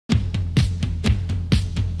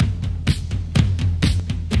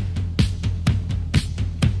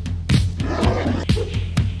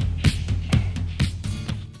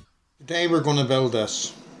Today we're going to build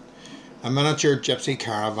this, a miniature gypsy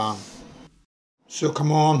caravan. So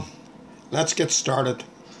come on, let's get started.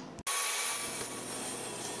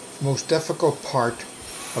 The most difficult part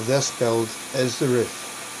of this build is the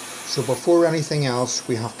roof. So before anything else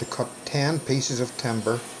we have to cut 10 pieces of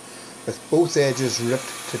timber with both edges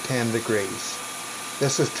ripped to 10 degrees.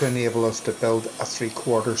 This is to enable us to build a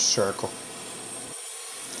 3/4 circle.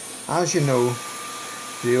 As you know,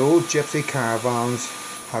 the old gypsy caravans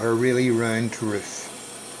had a really round roof.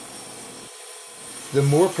 The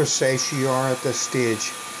more precise you are at this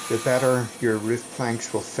stage, the better your roof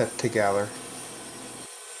planks will fit together.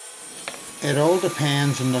 It all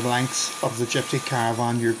depends on the length of the gypsy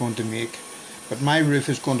caravan you're going to make, but my roof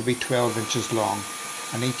is going to be 12 inches long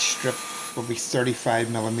and each strip will be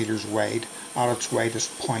 35mm wide at its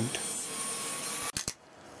widest point.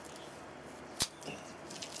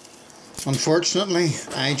 Unfortunately,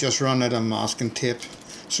 I just run out of masking tape,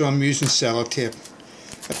 so I'm using sellotape.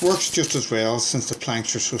 It works just as well since the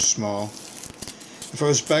planks are so small. If it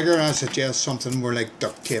was bigger, I'd suggest something more like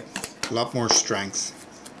duct tape, a lot more strength.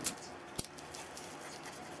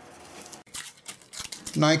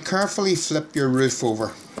 Now carefully flip your roof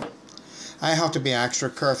over. I have to be extra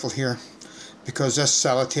careful here because this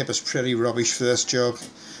sellotape is pretty rubbish for this job.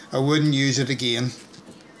 I wouldn't use it again.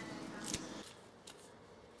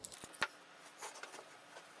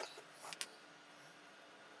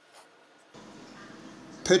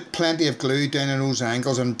 Put plenty of glue down in those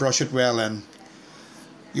angles and brush it well in.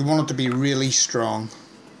 You want it to be really strong.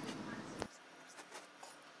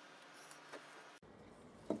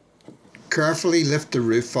 Carefully lift the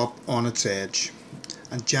roof up on its edge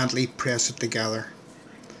and gently press it together.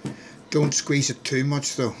 Don't squeeze it too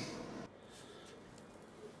much though.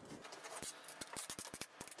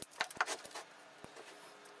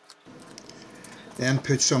 Then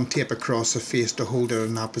put some tape across the face to hold it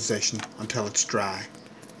in that position until it's dry.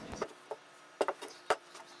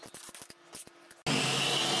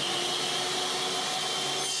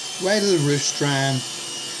 While the roof's drying,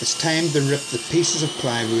 it's time to rip the pieces of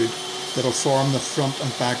plywood that will form the front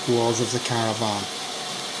and back walls of the caravan.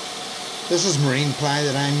 This is marine ply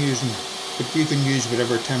that I'm using, but you can use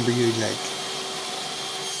whatever timber you like.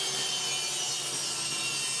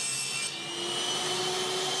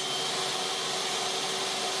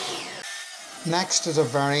 Next is a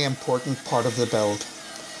very important part of the build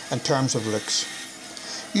in terms of looks.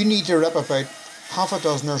 You need to rip about half a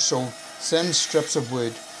dozen or so thin strips of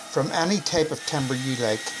wood from any type of timber you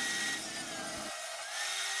like.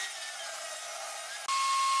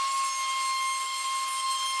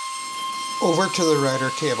 Over to the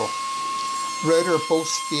router table. Router both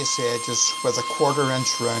face edges with a 1/4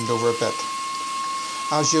 inch round over a bit.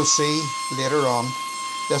 As you'll see later on,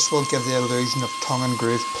 this will give the illusion of tongue and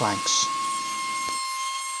groove planks.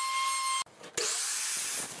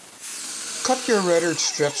 Cut your routed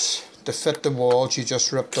strips to fit the walls you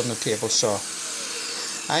just ripped on the table saw.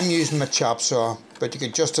 I'm using my chop saw, but you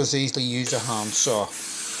could just as easily use a hand saw.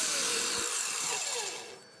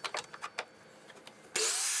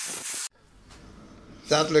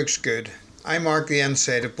 That looks good. I marked the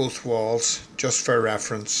inside of both walls just for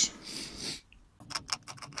reference.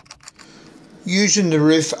 Using the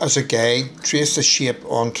roof as a guide, trace the shape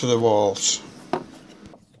onto the walls.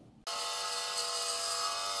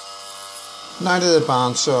 Now to the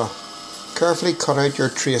bandsaw. Carefully cut out your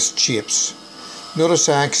traced shapes. Notice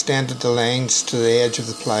I extended the lines to the edge of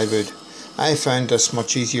the plywood. I found this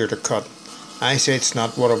much easier to cut. I say it's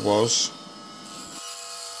not what it was.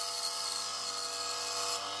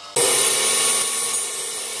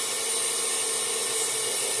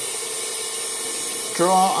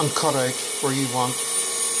 Draw and cut out where you want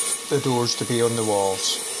the doors to be on the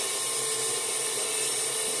walls.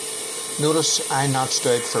 Notice I notched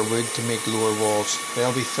out for wood to make lower walls.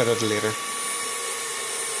 They'll be fitted later.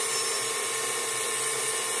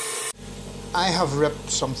 I have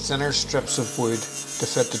ripped some thinner strips of wood to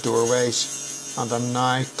fit the doorways and I'm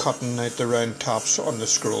now cutting out the round tops on the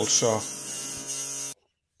scroll saw.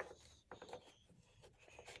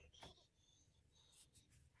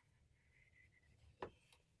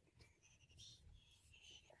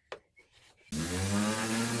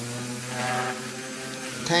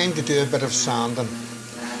 Time to do a bit of sanding.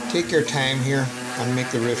 Take your time here and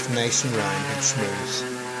make the roof nice and round and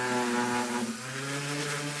smooth.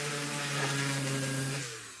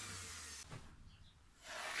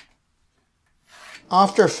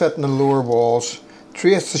 After fitting the lower walls,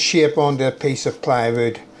 trace the shape onto a piece of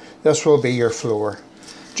plywood. This will be your floor.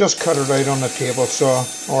 Just cut it out on a table saw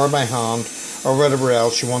or by hand or whatever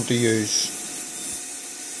else you want to use.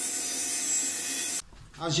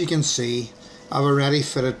 As you can see, I've already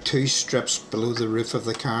fitted 2 strips below the roof of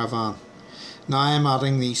the caravan. Now I'm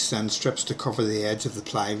adding these thin strips to cover the edge of the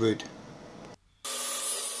plywood.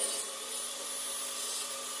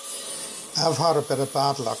 I've had a bit of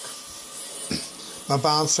bad luck. My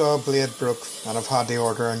bandsaw blade broke and I've had to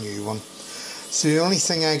order a new one. So the only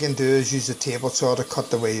thing I can do is use a table saw to cut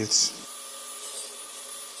the wheels.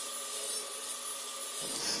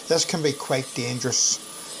 This can be quite dangerous,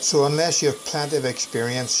 so unless you have plenty of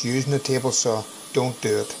experience using a table saw, don't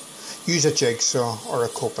do it. Use a jigsaw or a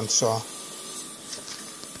coping saw.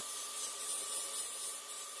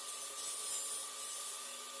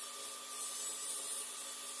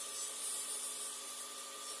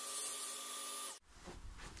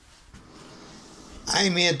 I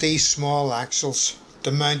made these small axles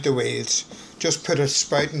to mount the wheels. Just put a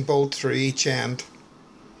spouting bolt through each end.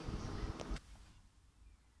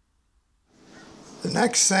 The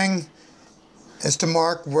next thing is to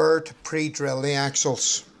mark where to pre-drill the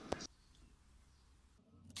axles.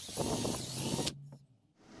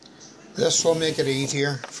 This will make it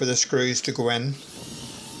easier for the screws to go in.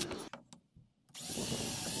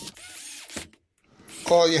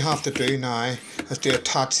 All you have to do now is to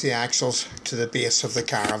attach the axles to the base of the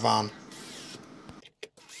caravan.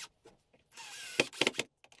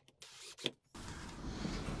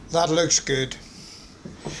 That looks good.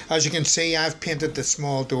 As you can see, I've painted the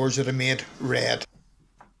small doors that I made red.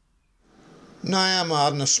 Now I'm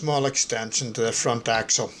adding a small extension to the front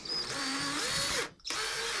axle.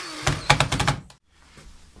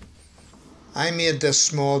 I made this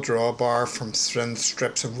small drawbar from thin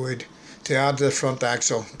strips of wood to add to the front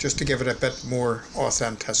axle, just to give it a bit more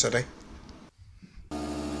authenticity.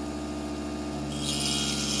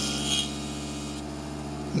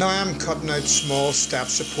 Now I'm cutting out small step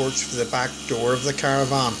supports for the back door of the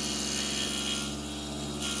caravan.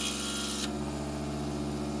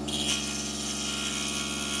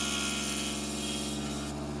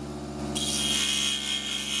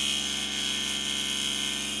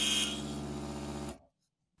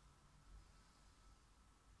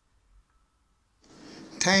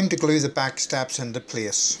 Time to glue the back steps into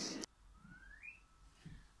place.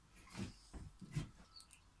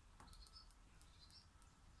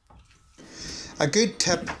 A good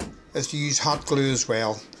tip is to use hot glue as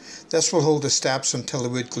well. This will hold the steps until the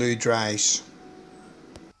wood glue dries.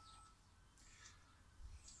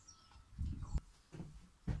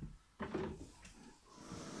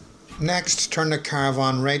 Next, turn the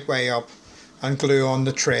caravan right way up and glue on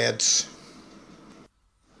the treads.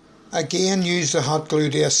 Again, use the hot glue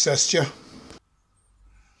to assist you.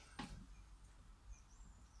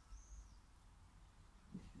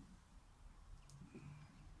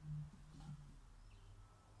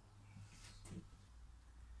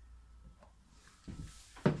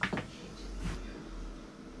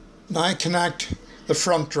 Now connect the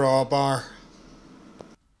front drawbar.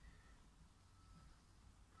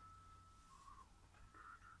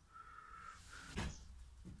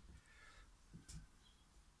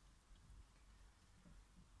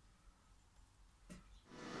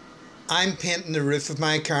 I'm painting the roof of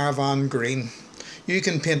my caravan green. You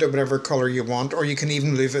can paint it whatever colour you want, or you can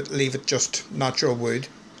even leave it just natural wood.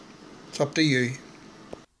 It's up to you.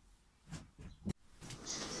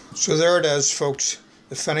 So there it is, folks,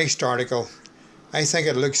 the finished article. I think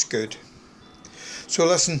it looks good. So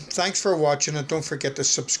listen, thanks for watching and don't forget to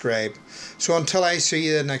subscribe. So until I see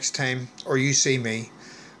you the next time, or you see me,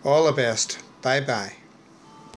 all the best. Bye bye.